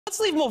Let's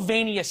leave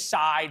Mulvaney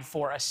aside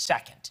for a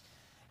second.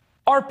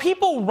 Are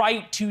people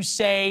right to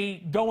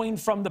say going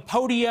from the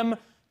podium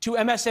to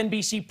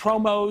MSNBC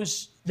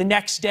promos the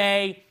next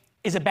day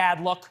is a bad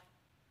look?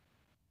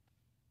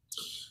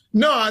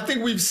 No, I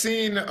think we've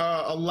seen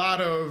a lot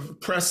of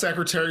press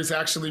secretaries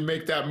actually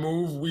make that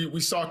move.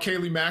 We saw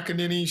Kayleigh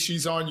McEnany.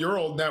 She's on your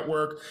old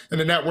network and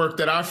the network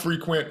that I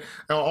frequent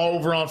all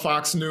over on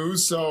Fox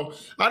News. So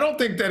I don't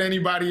think that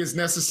anybody has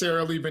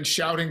necessarily been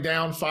shouting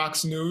down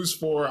Fox News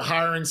for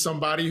hiring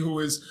somebody who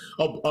is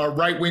a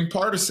right-wing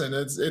partisan.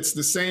 It's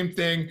the same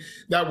thing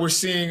that we're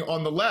seeing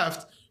on the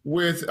left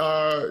with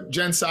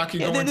Jen Psaki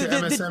going to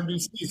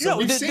MSNBC. So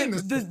we've seen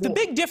this before. The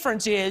big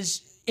difference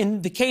is,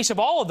 in the case of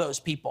all of those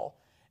people,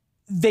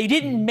 they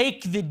didn't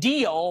make the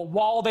deal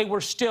while they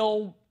were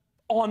still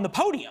on the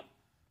podium.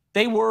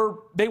 There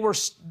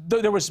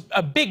was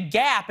a big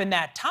gap in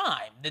that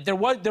time. There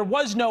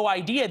was no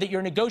idea that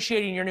you're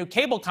negotiating your new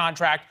cable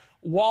contract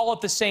while at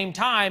the same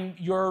time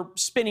you're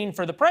spinning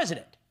for the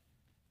president.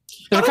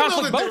 There's a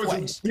conflict both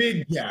ways. A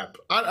big gap.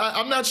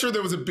 I'm not sure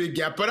there was a big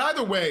gap, but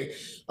either way,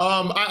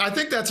 I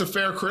think that's a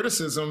fair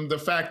criticism. The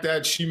fact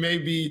that she may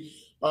be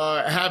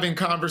having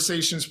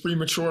conversations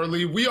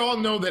prematurely. We all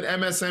know that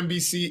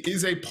MSNBC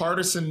is a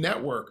partisan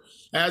network,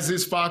 as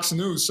is Fox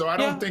News. So I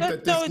don't think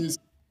that this is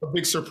a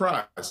big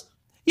surprise.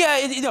 Yeah,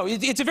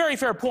 it's a very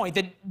fair point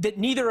that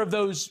neither of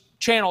those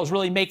channels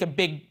really make a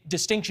big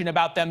distinction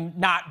about them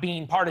not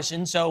being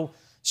partisan. So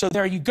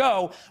there you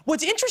go.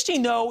 What's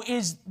interesting, though,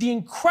 is the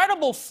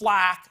incredible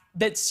flack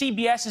that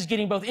CBS is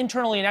getting both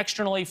internally and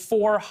externally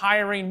for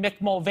hiring Mick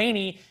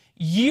Mulvaney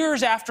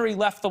years after he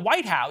left the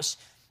White House.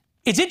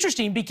 It's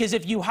interesting because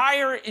if you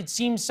hire, it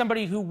seems,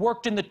 somebody who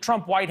worked in the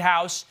Trump White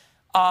House,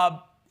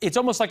 it's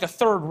almost like a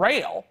third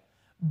rail.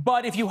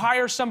 But if you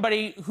hire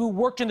somebody who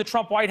worked in the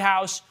Trump White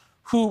House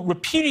who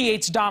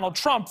repudiates Donald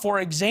Trump, for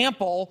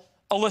example,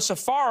 Alyssa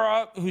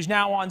Farah, who's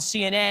now on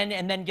CNN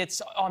and then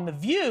gets on The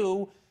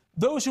View,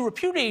 those who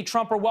repudiate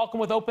Trump are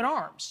welcome with open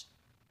arms.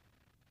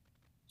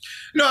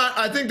 No,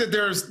 I think that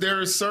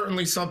there's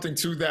certainly something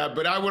to that.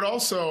 But I would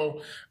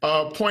also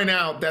point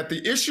out that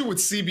the issue with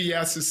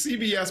CBS is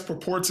CBS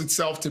purports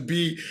itself to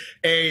be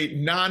a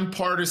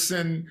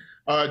nonpartisan,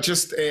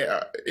 just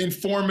a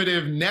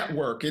informative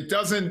network. It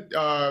doesn't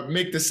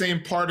make the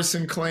same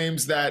partisan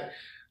claims that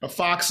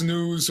Fox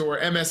News or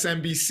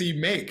MSNBC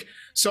make.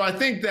 So I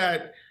think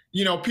that,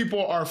 you know,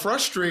 people are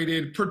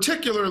frustrated,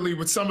 particularly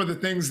with some of the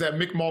things that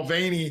Mick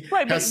Mulvaney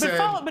has said.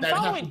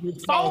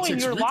 Following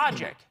your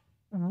logic,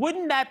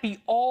 wouldn't that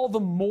be all the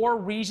more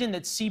reason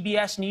that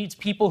CBS needs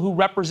people who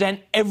represent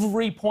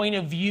every point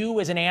of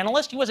view as an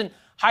analyst? He wasn't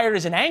hired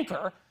as an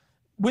anchor.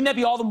 Wouldn't that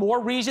be all the more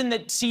reason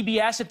that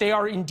CBS, if they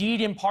are indeed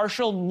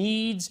impartial,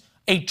 needs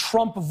a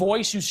Trump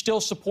voice who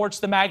still supports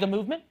the MAGA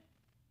movement?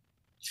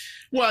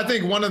 Well, I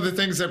think one of the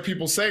things that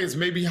people say is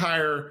maybe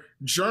hire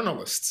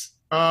journalists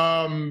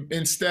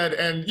instead.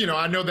 And, you know,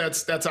 I know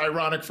that's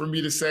ironic for me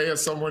to say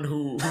as someone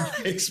who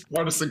makes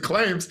partisan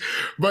claims.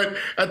 But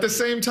at the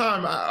same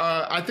time,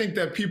 I think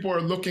that people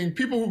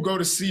who go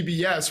to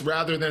CBS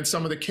rather than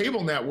some of the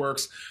cable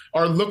networks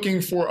are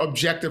looking for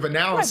objective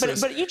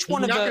analysis. Right, but each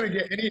one You're not going to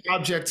get any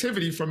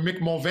objectivity from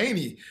Mick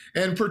Mulvaney.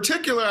 In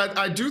particular,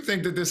 I do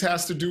think that this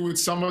has to do with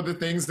some of the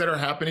things that are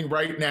happening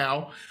right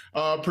now,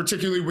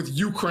 particularly with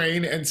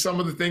Ukraine and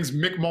some of the things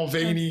Mick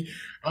Mulvaney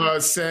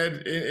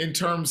said in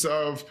terms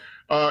of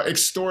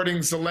extorting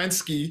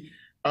Zelensky,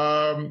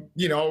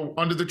 you know,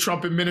 under the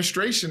Trump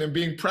administration and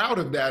being proud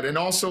of that. And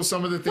also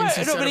some of the things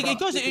he said about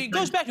it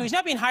goes back to, he's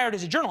not being hired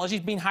as a journalist.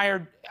 He's being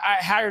hired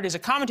as a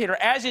commentator,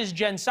 as is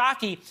Jen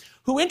Psaki,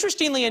 who,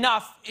 interestingly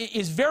enough,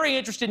 is very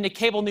interested in a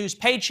cable news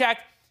paycheck,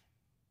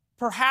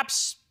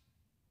 perhaps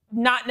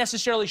not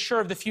necessarily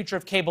sure of the future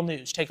of cable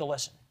news. Take a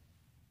listen.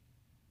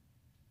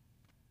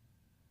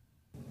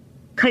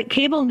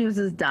 Cable news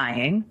is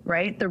dying,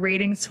 right? The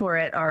ratings for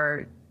it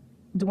are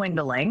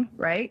dwindling,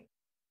 right?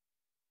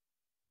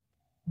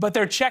 But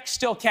their checks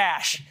still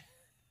cash.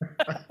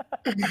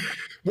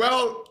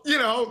 Well, you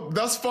know,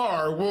 thus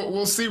far,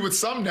 we'll see with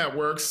some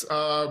networks,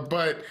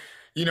 but,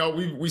 you know,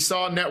 we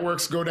saw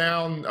networks go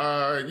down,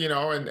 you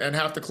know, and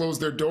have to close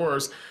their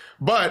doors.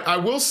 But I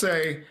will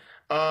say,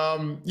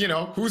 you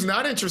know, who's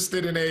not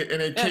interested in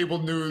a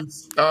cable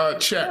news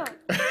check?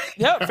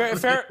 Yeah,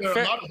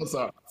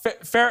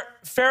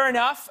 fair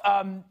enough.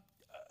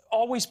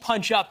 Always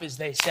punch up, as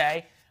they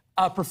say.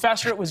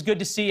 Professor, it was good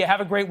to see you. Have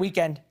a great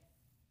weekend.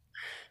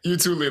 You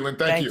too, Leland.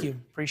 Thank you.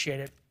 Appreciate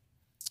it.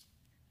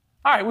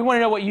 All right, we want to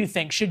know what you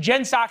think. Should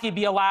Jen Psaki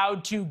be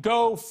allowed to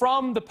go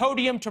from the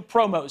podium to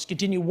promos,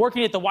 continue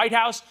working at the White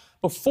House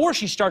before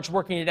she starts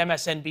working at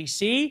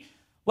MSNBC?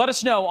 Let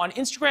us know on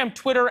Instagram,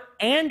 Twitter,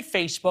 and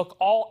Facebook,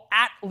 all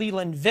at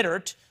Leland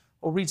Vittert.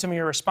 We'll read some of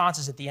your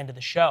responses at the end of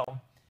the show.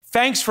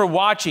 Thanks for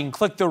watching.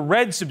 Click the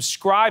red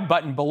subscribe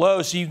button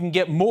below so you can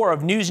get more of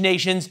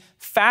NewsNation's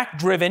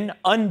fact-driven,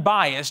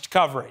 unbiased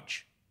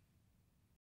coverage.